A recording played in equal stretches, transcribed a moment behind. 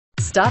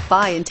Stop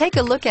by and take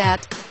a look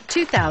at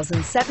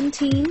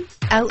 2017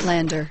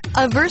 Outlander.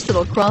 A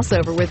versatile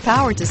crossover with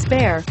power to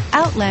spare,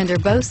 Outlander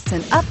boasts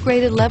an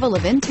upgraded level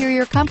of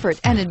interior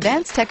comfort and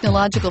advanced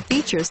technological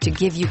features to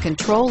give you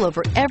control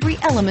over every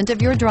element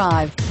of your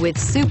drive. With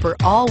super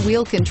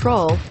all-wheel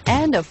control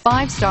and a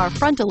 5-star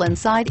frontal and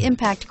side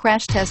impact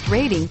crash test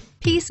rating,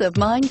 peace of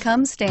mind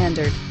comes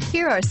standard.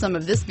 Here are some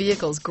of this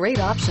vehicle's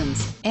great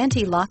options: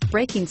 anti-lock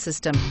braking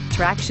system,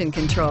 traction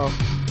control,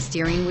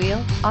 steering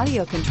wheel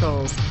audio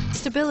controls,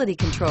 stability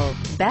control,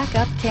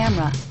 backup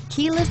camera,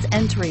 keyless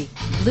entry,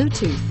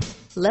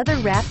 Bluetooth,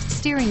 leather-wrapped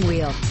steering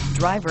wheel,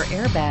 driver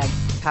airbag,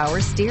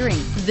 power steering.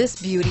 This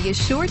beauty is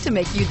sure to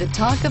make you the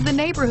talk of the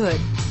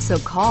neighborhood. So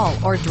call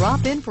or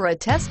drop in for a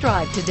test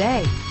drive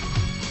today.